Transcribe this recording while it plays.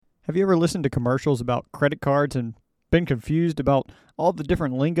Have you ever listened to commercials about credit cards and been confused about all the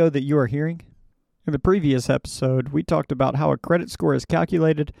different lingo that you are hearing? In the previous episode, we talked about how a credit score is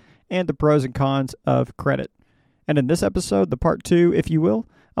calculated and the pros and cons of credit. And in this episode, the part 2, if you will,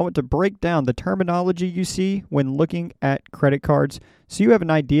 I want to break down the terminology you see when looking at credit cards so you have an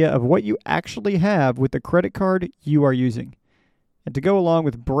idea of what you actually have with the credit card you are using. And to go along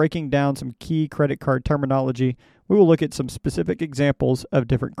with breaking down some key credit card terminology, we will look at some specific examples of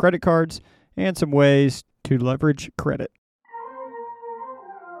different credit cards and some ways to leverage credit.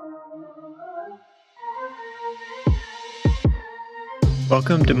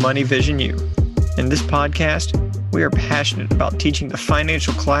 Welcome to Money Vision U. In this podcast, we are passionate about teaching the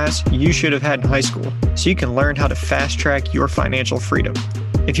financial class you should have had in high school so you can learn how to fast-track your financial freedom.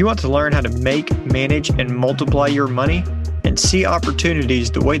 If you want to learn how to make, manage, and multiply your money and see opportunities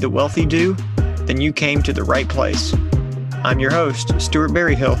the way the wealthy do, then you came to the right place. I'm your host, Stuart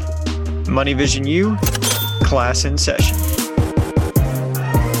Berryhill. Money Vision U, class in session.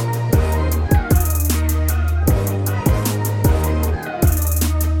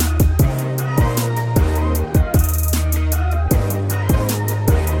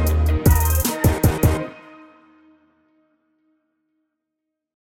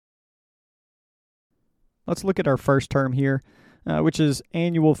 Let's look at our first term here, which is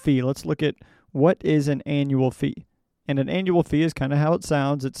annual fee. Let's look at what is an annual fee. And an annual fee is kind of how it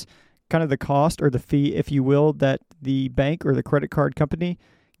sounds. It's kind of the cost or the fee, if you will, that the bank or the credit card company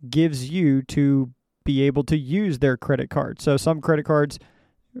gives you to be able to use their credit card. So some credit cards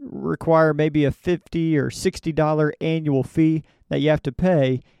require maybe a $50 or $60 annual fee that you have to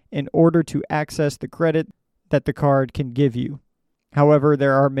pay in order to access the credit that the card can give you. However,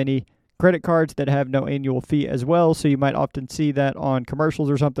 there are many credit cards that have no annual fee as well, so you might often see that on commercials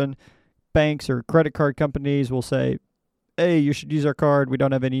or something. Banks or credit card companies will say, hey, you should use our card. We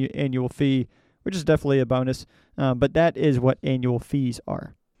don't have any annual fee, which is definitely a bonus. But that is what annual fees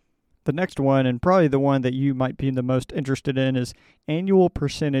are. The next one, and probably the one that you might be the most interested in, is annual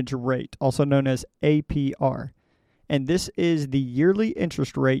percentage rate, also known as APR. And this is the yearly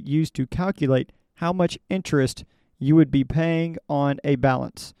interest rate used to calculate how much interest you would be paying on a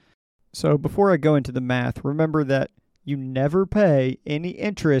balance. So before I go into the math, remember that you never pay any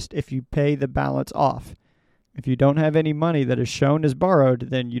interest if you pay the balance off. If you don't have any money that is shown as borrowed,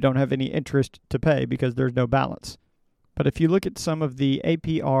 then you don't have any interest to pay because there's no balance. But if you look at some of the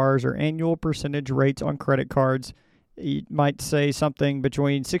APRs or annual percentage rates on credit cards, it might say something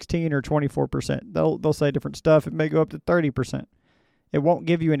between 16 or 24%. They'll say different stuff. It may go up to 30%. It won't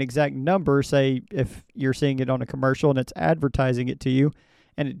give you an exact number, say if you're seeing it on a commercial and it's advertising it to you.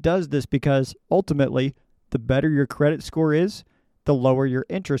 And it does this because ultimately, the better your credit score is, the lower your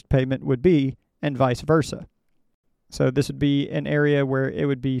interest payment would be, and vice versa. So this would be an area where it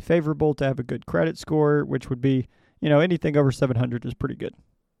would be favorable to have a good credit score, which would be, anything over 700 is pretty good.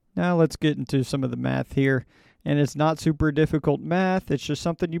 Now let's get into some of the math here. And it's not super difficult math. It's just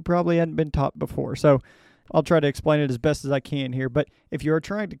something you probably hadn't been taught before. So I'll try to explain it as best as I can here. But if you are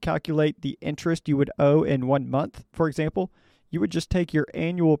trying to calculate the interest you would owe in 1 month, for example, you would just take your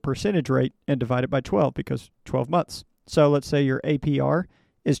annual percentage rate and divide it by 12 because 12 months. So let's say your APR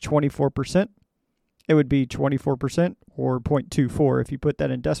is 24%. It would be 24% or 0.24 if you put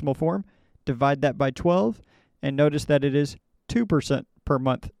that in decimal form. Divide that by 12 and notice that it is 2% per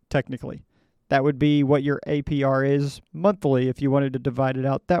month technically. That would be what your APR is monthly if you wanted to divide it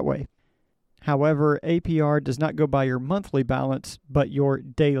out that way. However, APR does not go by your monthly balance but your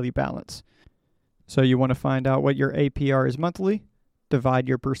daily balance. So you want to find out what your APR is monthly, divide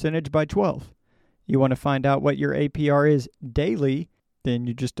your percentage by 12. You want to find out what your APR is daily, then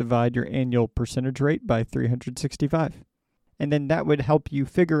you just divide your annual percentage rate by 365. And then that would help you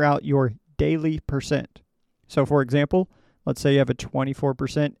figure out your daily percent. So for example, let's say you have a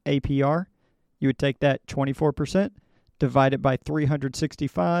 24% APR. You would take that 24%, divide it by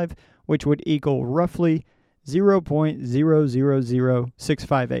 365, which would equal roughly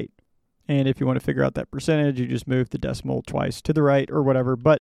 0.000658. And if you want to figure out that percentage, you just move the decimal twice to the right or whatever.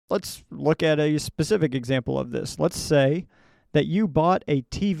 But let's look at a specific example of this. Let's say that you bought a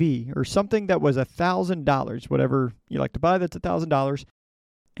TV or something that was $1,000, whatever you like to buy that's $1,000,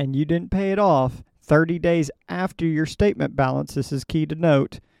 and you didn't pay it off 30 days after your statement balance. This is key to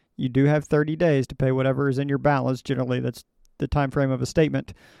note. You do have 30 days to pay whatever is in your balance. Generally, that's the time frame of a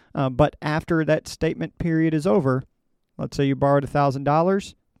statement. But after that statement period is over, let's say you borrowed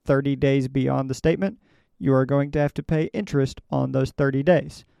 $1,000, 30 days beyond the statement, you are going to have to pay interest on those 30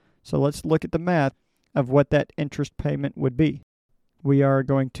 days. So let's look at the math of what that interest payment would be. We are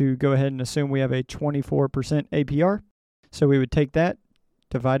going to go ahead and assume we have a 24% APR. So we would take that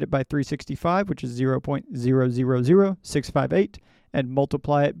divide it by 365, which is 0.000658, and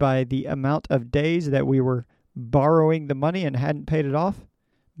multiply it by the amount of days that we were borrowing the money and hadn't paid it off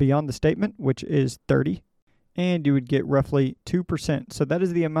beyond the statement, which is 30. And you would get roughly 2%. So that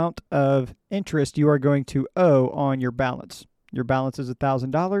is the amount of interest you are going to owe on your balance. Your balance is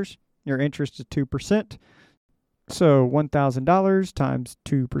 $1,000. Your interest is 2%. So $1,000 times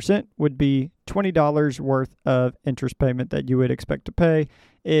 2% would be $20 worth of interest payment that you would expect to pay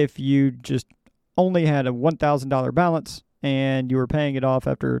if you just only had a $1,000 balance and you were paying it off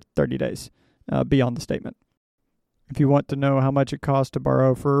after 30 days beyond the statement. If you want to know how much it costs to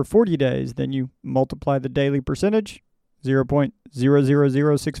borrow for 40 days, then you multiply the daily percentage,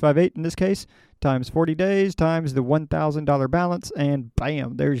 0.000658 in this case, times 40 days times the $1,000 balance, and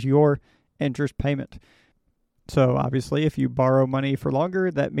bam, there's your interest payment. So obviously, if you borrow money for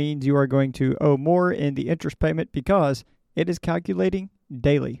longer, that means you are going to owe more in the interest payment because it is calculating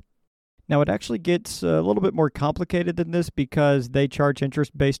daily. Now, it actually gets a little bit more complicated than this because they charge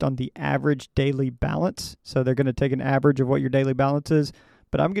interest based on the average daily balance. So they're going to take an average of what your daily balance is.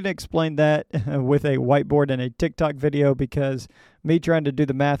 But I'm going to explain that with a whiteboard and a TikTok video because me trying to do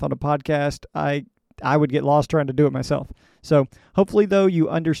the math on a podcast, I would get lost trying to do it myself. So hopefully, though, you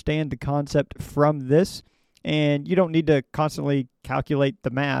understand the concept from this. And you don't need to constantly calculate the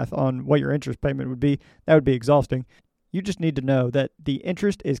math on what your interest payment would be. That would be exhausting. You just need to know that the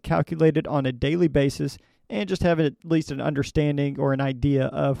interest is calculated on a daily basis and just have at least an understanding or an idea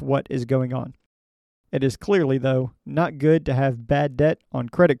of what is going on. It is clearly, though, not good to have bad debt on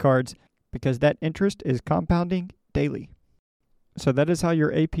credit cards because that interest is compounding daily. So that is how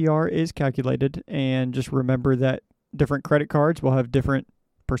your APR is calculated. And just remember that different credit cards will have different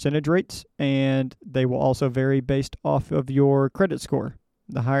percentage rates, and they will also vary based off of your credit score.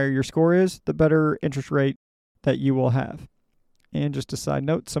 The higher your score is, the better interest rate that you will have. And just a side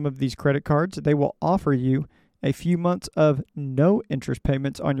note, some of these credit cards, they will offer you a few months of no interest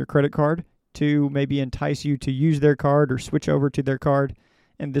payments on your credit card to maybe entice you to use their card or switch over to their card,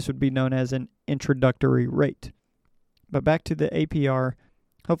 and this would be known as an introductory rate. But back to the APR,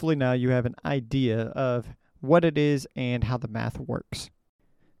 hopefully now you have an idea of what it is and how the math works.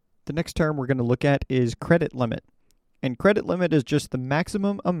 The next term we're going to look at is credit limit. And credit limit is just the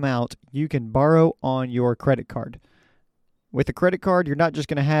maximum amount you can borrow on your credit card. With a credit card, you're not just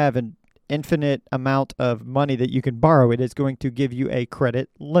going to have an infinite amount of money that you can borrow. It is going to give you a credit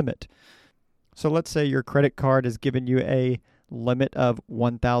limit. So let's say your credit card has given you a limit of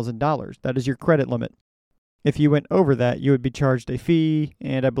 $1,000. That is your credit limit. If you went over that, you would be charged a fee,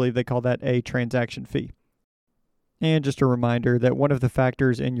 and I believe they call that a transaction fee. And just a reminder that one of the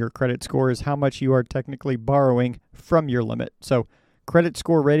factors in your credit score is how much you are technically borrowing from your limit. So credit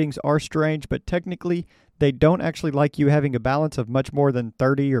score ratings are strange, but technically they don't actually like you having a balance of much more than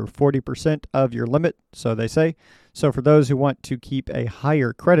 30 or 40% of your limit, so they say. So for those who want to keep a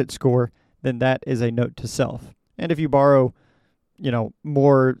higher credit score, then that is a note to self. And if you borrow,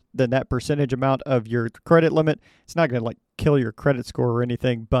 more than that percentage amount of your credit limit, it's not going to kill your credit score or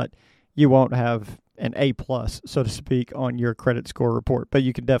anything, but you won't have an A+, so to speak, on your credit score report. But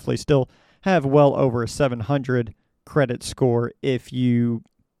you can definitely still have well over a 700 credit score if you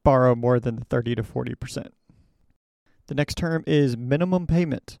borrow more than the 30 to 40%. The next term is minimum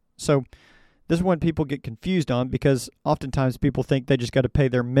payment. So this is one people get confused on because oftentimes people think they just got to pay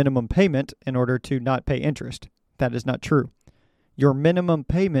their minimum payment in order to not pay interest. That is not true. Your minimum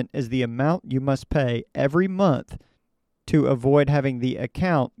payment is the amount you must pay every month to avoid having the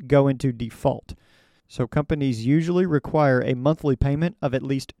account go into default. So companies usually require a monthly payment of at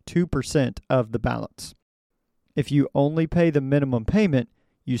least 2% of the balance. If you only pay the minimum payment,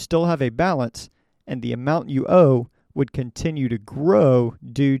 you still have a balance, and the amount you owe would continue to grow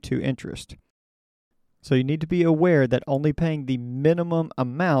due to interest. So you need to be aware that only paying the minimum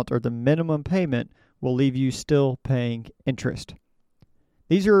amount or the minimum payment will leave you still paying interest.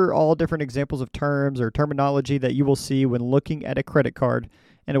 These are all different examples of terms or terminology that you will see when looking at a credit card,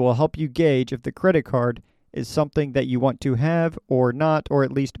 and it will help you gauge if the credit card is something that you want to have or not, or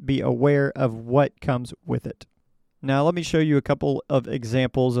at least be aware of what comes with it. Now, let me show you a couple of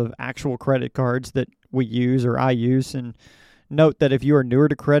examples of actual credit cards that we use or I use, and note that if you are newer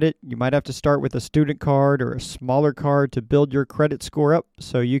to credit, you might have to start with a student card or a smaller card to build your credit score up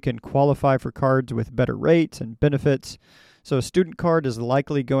so you can qualify for cards with better rates and benefits. So a student card is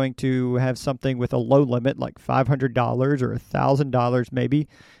likely going to have something with a low limit like $500 or $1,000 maybe,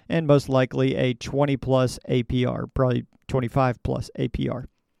 and most likely a 20 plus APR, probably 25 plus APR.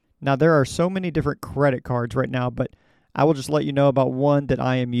 Now there are so many different credit cards right now, but I will just let you know about one that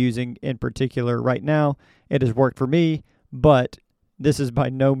I am using in particular right now. It has worked for me, but this is by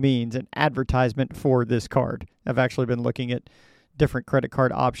no means an advertisement for this card. I've actually been looking at different credit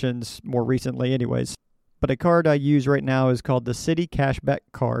card options more recently anyways. But a card I use right now is called the City Cashback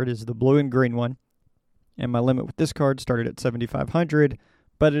card, is the blue and green one. And my limit with this card started at $7,500,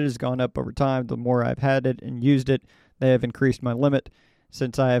 but it has gone up over time. The more I've had it and used it, they have increased my limit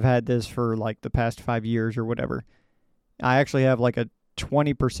since I have had this for like the past 5 years or whatever. I actually have like a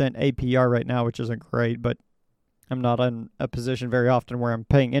 20% APR right now, which isn't great, but I'm not in a position very often where I'm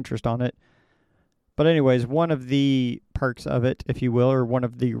paying interest on it. But anyways, one of the perks of it, if you will, or one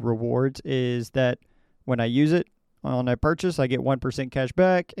of the rewards is that when I use it on a purchase, I get 1% cash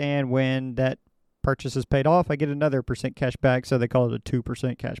back, and when that purchase is paid off, I get another % cash back, so they call it a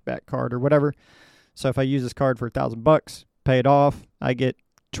 2% cash back card or whatever. So if I use this card for $1,000, pay it off, I get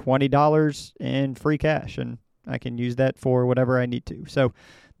 $20 in free cash, and I can use that for whatever I need to. So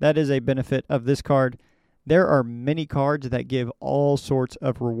that is a benefit of this card. There are many cards that give all sorts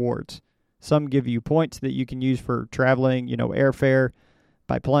of rewards. Some give you points that you can use for traveling, airfare,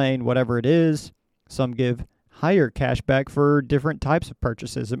 by plane, whatever it is. Some give higher cash back for different types of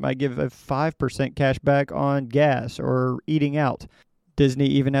purchases. It might give a 5% cash back on gas or eating out. Disney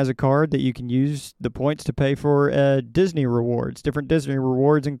even has a card that you can use the points to pay for Disney rewards, different Disney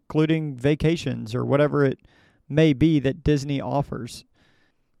rewards, including vacations or whatever it may be that Disney offers.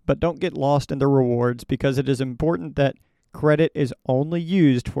 But don't get lost in the rewards, because it is important that credit is only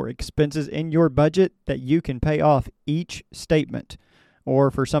used for expenses in your budget that you can pay off each statement,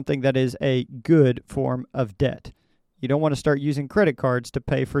 or for something that is a good form of debt. You don't want to start using credit cards to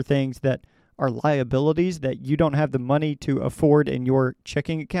pay for things that are liabilities that you don't have the money to afford in your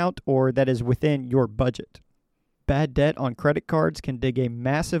checking account or that is within your budget. Bad debt on credit cards can dig a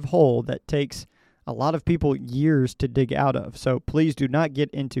massive hole that takes a lot of people years to dig out of. So please do not get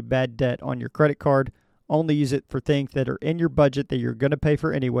into bad debt on your credit card. Only use it for things that are in your budget that you're going to pay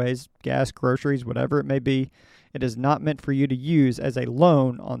for anyways, gas, groceries, whatever it may be. It is not meant for you to use as a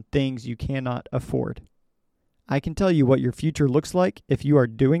loan on things you cannot afford. I can tell you what your future looks like if you are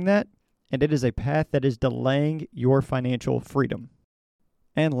doing that, and it is a path that is delaying your financial freedom.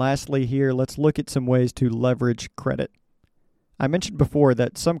 And lastly here, let's look at some ways to leverage credit. I mentioned before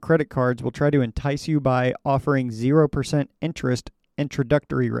that some credit cards will try to entice you by offering 0% interest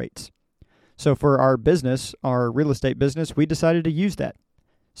introductory rates. So for our business, our real estate business, we decided to use that.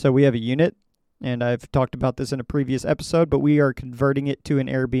 So we have a unit, and I've talked about this in a previous episode, but we are converting it to an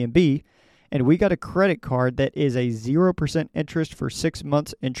Airbnb. And we got a credit card that is a 0% interest for 6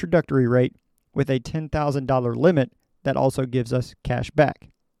 months introductory rate with a $10,000 limit that also gives us cash back.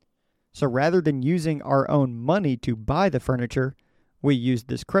 So rather than using our own money to buy the furniture, we used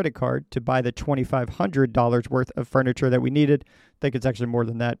this credit card to buy the $2,500 worth of furniture that we needed. I think it's actually more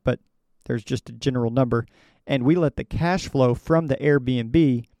than that, but there's just a general number. And we let the cash flow from the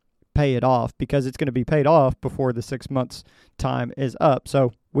Airbnb pay it off, because it's going to be paid off before the 6 months time is up.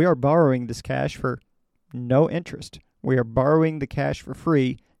 So we are borrowing this cash for no interest. We are borrowing the cash for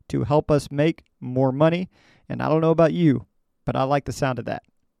free to help us make more money. And I don't know about you, but I like the sound of that.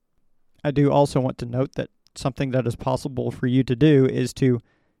 I do also want to note that something that is possible for you to do is to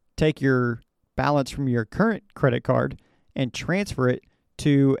take your balance from your current credit card and transfer it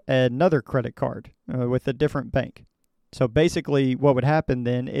to another credit card with a different bank. So basically what would happen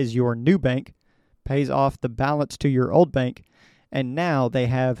then is your new bank pays off the balance to your old bank, and now they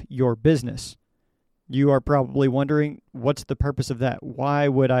have your business. You are probably wondering, what's the purpose of that? Why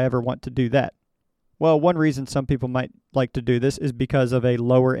would I ever want to do that? Well, one reason some people might like to do this is because of a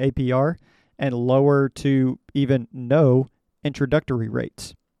lower APR and lower to even no introductory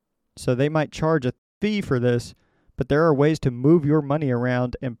rates. So they might charge a fee for this, but there are ways to move your money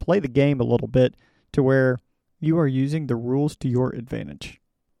around and play the game a little bit to where you are using the rules to your advantage.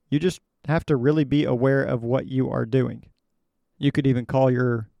 You just have to really be aware of what you are doing. You could even call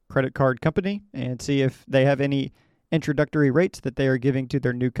your credit card company and see if they have any introductory rates that they are giving to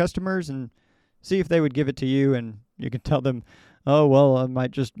their new customers, and see if they would give it to you, and you can tell them, oh, well, I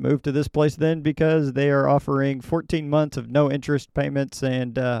might just move to this place then because they are offering 14 months of no interest payments,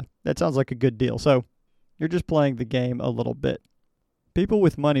 and that sounds like a good deal. So you're just playing the game a little bit. People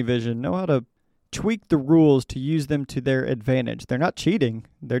with money vision know how to tweak the rules to use them to their advantage. They're not cheating.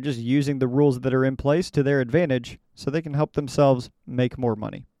 They're just using the rules that are in place to their advantage so they can help themselves make more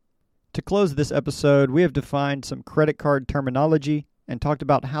money. To close this episode, we have defined some credit card terminology and talked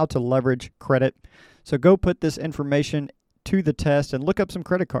about how to leverage credit. So go put this information to the test and look up some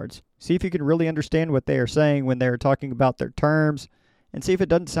credit cards. See if you can really understand what they are saying when they're talking about their terms, and see if it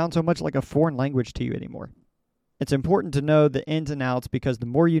doesn't sound so much like a foreign language to you anymore. It's important to know the ins and outs, because the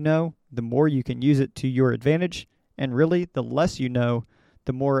more you know, the more you can use it to your advantage, And really, the less you know,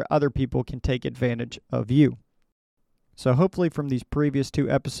 the more other people can take advantage of you. So hopefully from these previous 2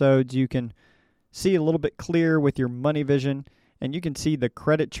 episodes, you can see a little bit clearer with your money vision, and you can see the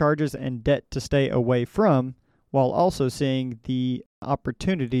credit charges and debt to stay away from, while also seeing the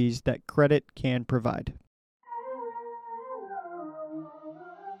opportunities that credit can provide.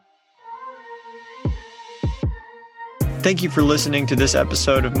 Thank you for listening to this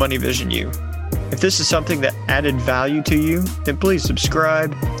episode of Money Vision U. If this is something that added value to you, then please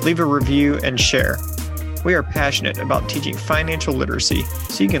subscribe, leave a review, and share. We are passionate about teaching financial literacy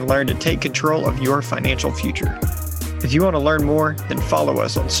so you can learn to take control of your financial future. If you want to learn more, then follow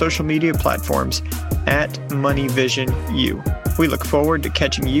us on social media platforms at MoneyVisionU. We look forward to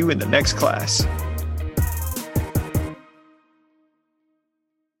catching you in the next class.